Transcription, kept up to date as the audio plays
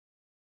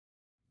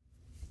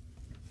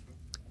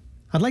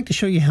I'd like to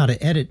show you how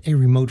to edit a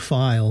remote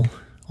file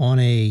on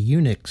a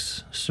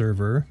Unix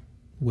server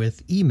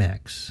with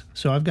Emacs.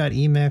 So I've got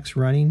Emacs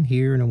running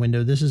here in a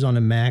window. This is on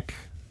a Mac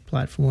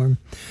platform.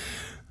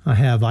 I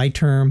have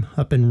iTerm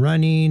up and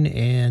running,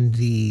 and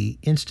the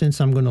instance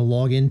I'm going to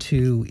log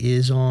into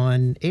is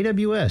on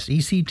AWS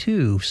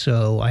EC2.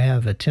 So I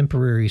have a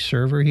temporary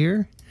server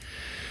here.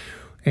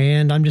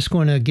 And I'm just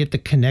going to get the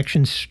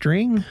connection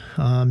string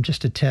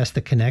just to test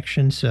the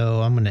connection.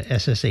 So I'm going to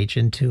SSH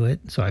into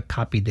it. So I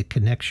copied the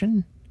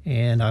connection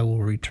and I will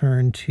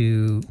return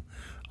to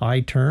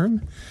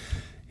iTerm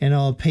and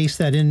I'll paste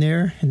that in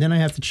there. And then I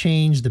have to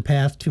change the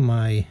path to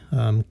my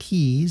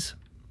keys.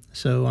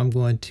 So I'm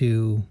going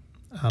to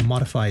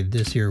modify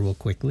this here real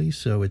quickly.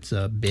 So it's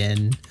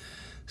bin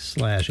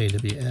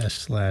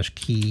 /AWS/keys/.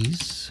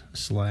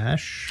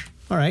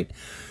 All right.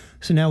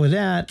 So now with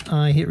that,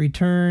 I hit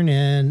return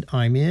and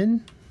I'm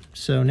in.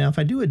 So now if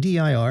I do a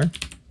dir,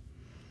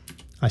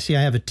 I see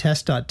I have a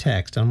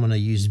test.txt. I'm going to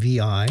use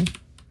VI,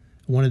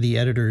 one of the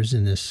editors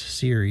in this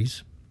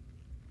series.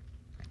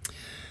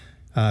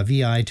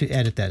 VI to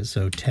edit that,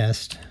 so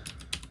test.txt.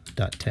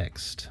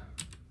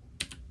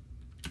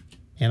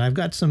 And I've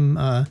got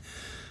some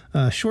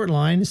short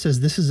line. It says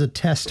this is a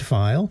test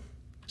file.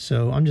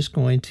 So I'm just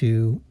going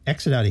to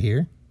exit out of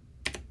here.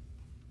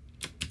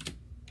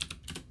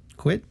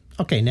 Quit.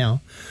 Okay,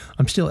 now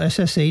I'm still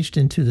SSH'd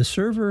into the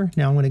server.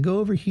 Now I'm going to go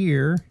over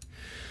here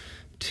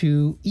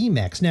to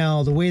Emacs.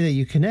 Now the way that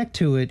you connect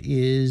to it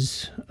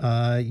is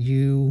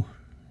you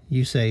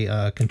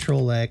say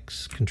Control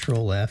X,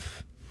 Control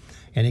F,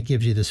 and it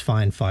gives you this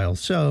find file.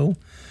 So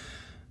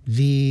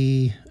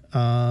the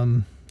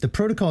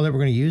protocol that we're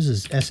going to use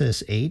is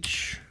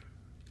SSH:.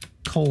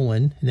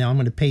 Now I'm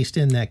going to paste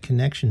in that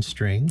connection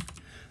string,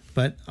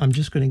 but I'm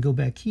just going to go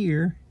back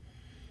here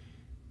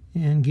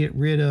and get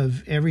rid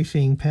of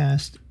everything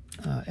past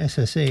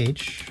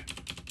SSH.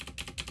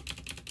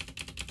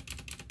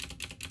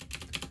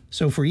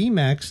 So for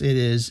Emacs, it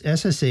is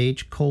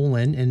SSH:,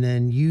 and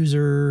then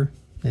user,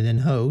 and then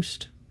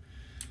host.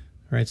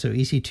 All right, so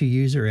EC2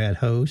 user at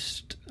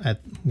host, at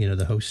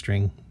the host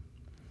string.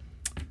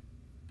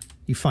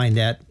 You find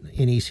that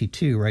in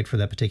EC2, right, for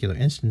that particular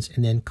instance,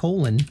 and then :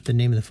 the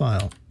name of the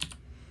file.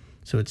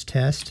 So it's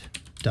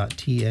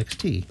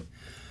test.txt.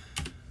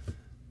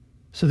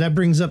 So that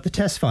brings up the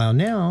test file.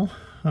 Now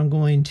I'm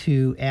going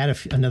to add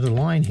another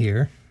line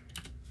here.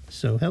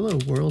 So hello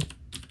world.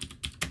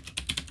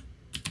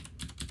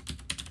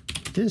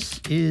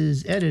 This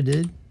is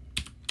edited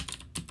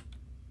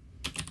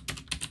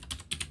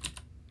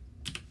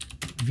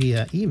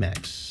via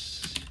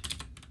Emacs.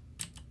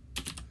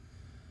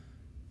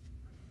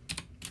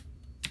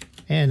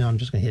 And I'm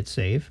just going to hit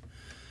save.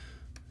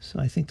 So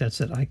I think that's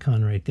that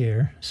icon right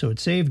there. So it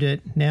saved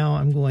it. Now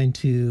I'm going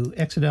to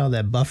exit out of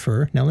that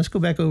buffer. Now let's go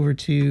back over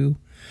to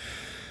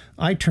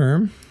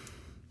iTerm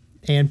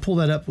and pull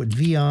that up with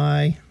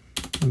VI.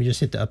 Let me just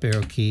hit the up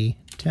arrow key,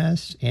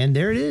 test, and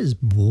there it is.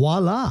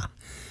 Voila!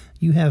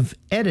 You have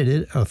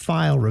edited a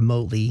file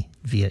remotely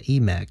via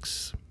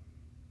Emacs.